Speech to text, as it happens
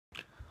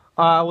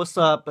What's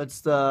up?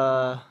 It's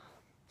the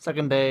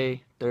second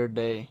day, third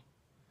day,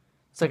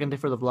 second day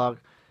for the vlog.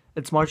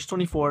 It's March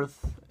 24th,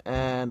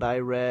 and I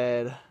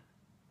read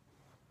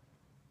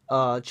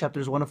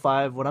chapters 1 to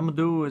 5. What I'm gonna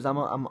do is I'm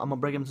gonna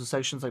break them into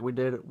sections like we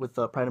did with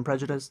Pride and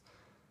Prejudice.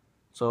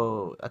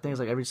 So I think it's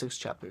like every 6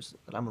 chapters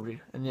that I'm gonna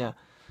read. And yeah,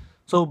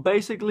 so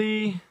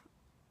basically,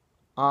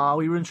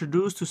 we were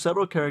introduced to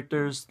several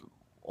characters.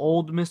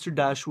 Old Mr.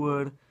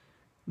 Dashwood,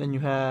 then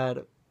you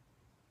had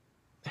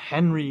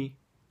Henry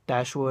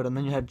Dashwood, and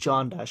then you had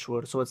John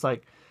Dashwood. So it's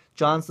like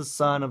John's the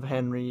son of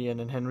Henry, and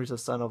then Henry's the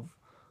son of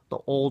the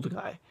old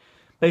guy.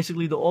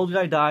 Basically, the old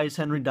guy dies,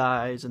 Henry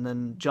dies, and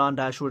then John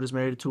Dashwood is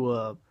married to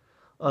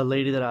a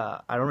lady that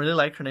I don't really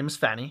like. Her name is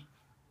Fanny.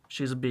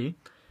 She's a B.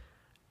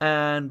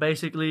 And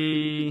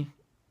basically,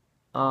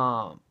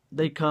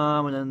 they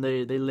come and then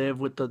they live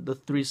with the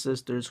three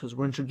sisters because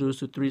we're introduced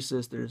to three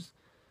sisters,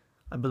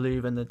 I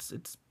believe, and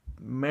it's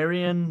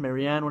Marianne,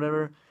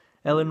 whatever,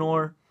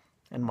 Eleanor,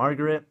 and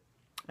Margaret,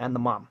 and the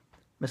mom,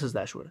 Mrs.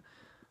 Dashwood.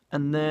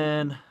 And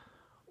then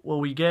what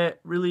we get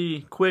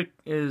really quick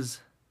is,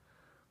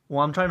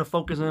 well, I'm trying to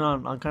focus in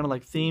on kind of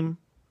like theme,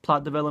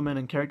 plot development,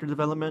 and character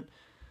development.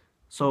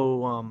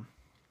 So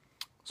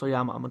yeah,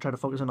 I'm gonna try to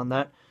focus in on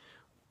that.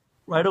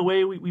 Right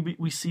away,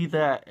 we see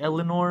that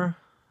Eleanor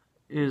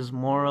is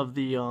more of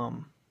the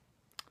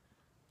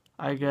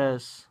I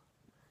guess,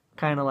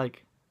 kind of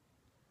like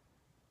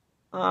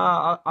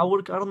I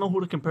don't know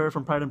who to compare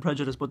from Pride and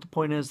Prejudice, but the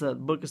point is that the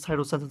book is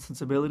titled Sense and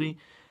Sensibility,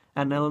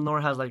 and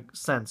Eleanor has like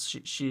sense.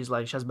 She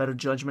has better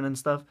judgment and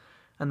stuff,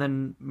 and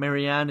then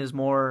Marianne is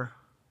more.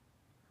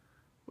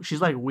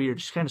 She's like weird.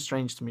 She's kind of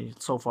strange to me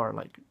so far.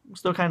 Like I'm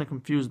still kind of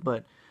confused,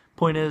 but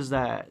point is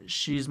that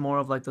she's more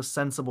of like the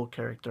sensible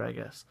character, I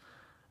guess.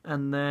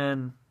 And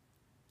then,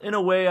 in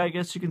a way, I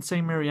guess you can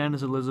say Marianne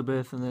is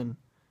Elizabeth, and then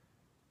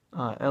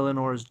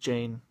Eleanor is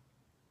Jane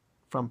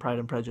from Pride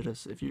and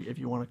Prejudice, if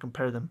you want to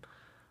compare them.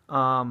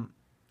 Um,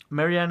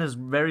 Marianne is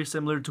very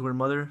similar to her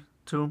mother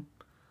too,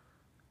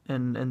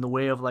 in the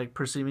way of like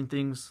perceiving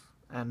things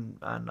and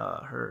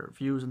her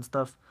views and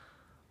stuff.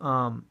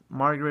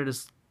 Margaret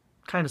is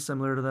kind of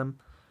similar to them.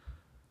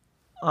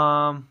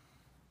 Um,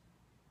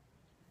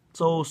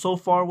 so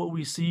far, what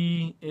we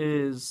see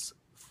is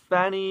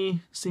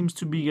Fanny seems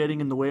to be getting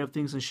in the way of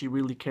things, and she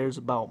really cares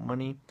about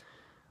money.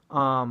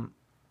 Um,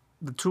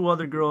 the two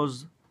other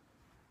girls,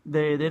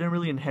 they didn't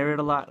really inherit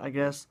a lot, I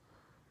guess.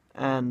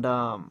 And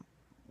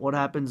what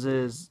happens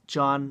is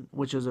John,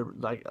 which is a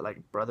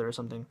like brother or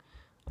something,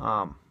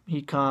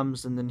 he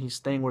comes and then he's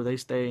staying where they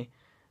stay.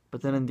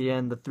 But then in the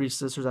end, the three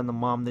sisters and the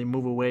mom they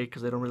move away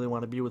because they don't really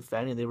want to be with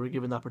Fanny. They were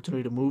given the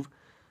opportunity to move,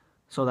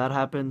 so that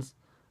happens.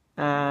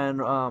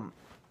 And hold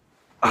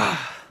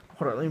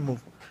on, let me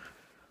move.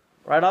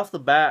 Right off the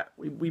bat,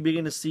 we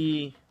begin to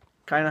see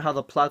kind of how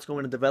the plot's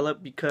going to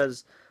develop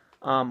because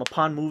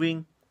upon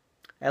moving,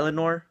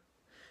 Eleanor,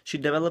 she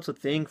develops a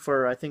thing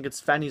for, I think it's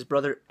Fanny's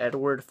brother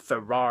Edward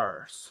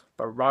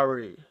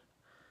Ferrari.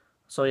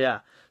 So yeah,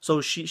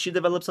 so she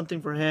develops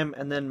something for him,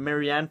 and then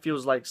Marianne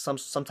feels like some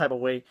type of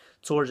way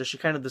towards her. She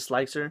kind of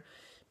dislikes her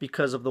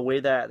because of the way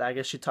that I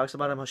guess she talks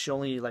about him. How she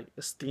only like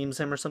esteems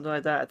him or something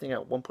like that. I think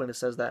at one point it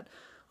says that.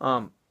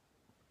 Um,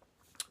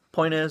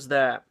 Point is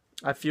that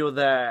I feel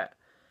that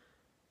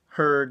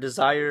her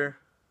desire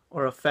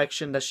or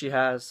affection that she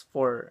has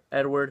for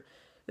Edward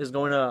is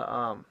going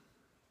to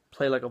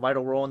play like a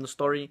vital role in the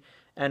story.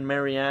 And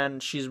Marianne,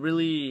 she's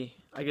really,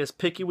 I guess,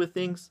 picky with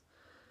things,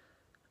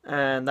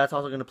 and that's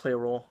also going to play a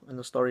role in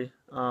the story.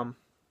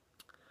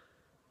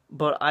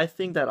 But I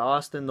think that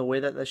Austen, the way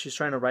that she's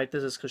trying to write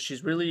this is because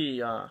she's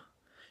really,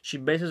 she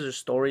bases her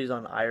stories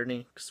on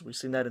irony, because we've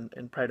seen that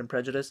in Pride and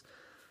Prejudice.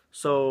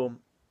 So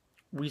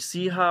we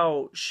see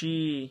how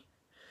she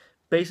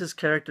bases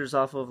characters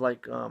off of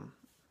like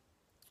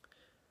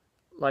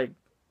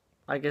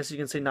I guess you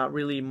can say not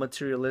really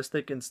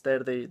materialistic.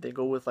 Instead, they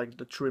go with like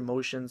the true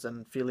emotions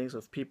and feelings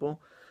of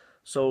people.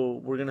 So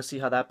we're gonna see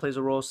how that plays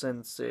a role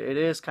since it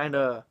is kind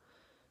of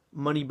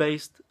money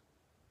based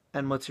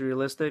and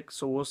materialistic.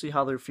 So we'll see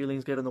how their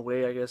feelings get in the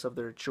way, I guess, of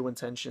their true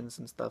intentions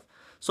and stuff.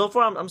 So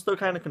far, I'm still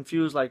kind of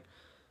confused.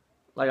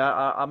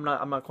 I'm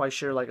not quite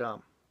sure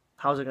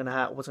how's it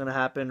gonna what's gonna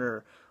happen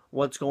or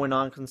what's going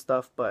on and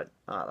stuff. But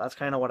that's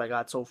kind of what I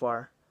got so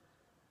far.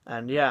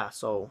 And yeah,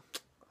 so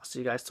I'll see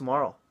you guys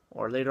tomorrow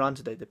or later on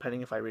today,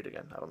 depending if I read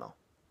again. I don't know.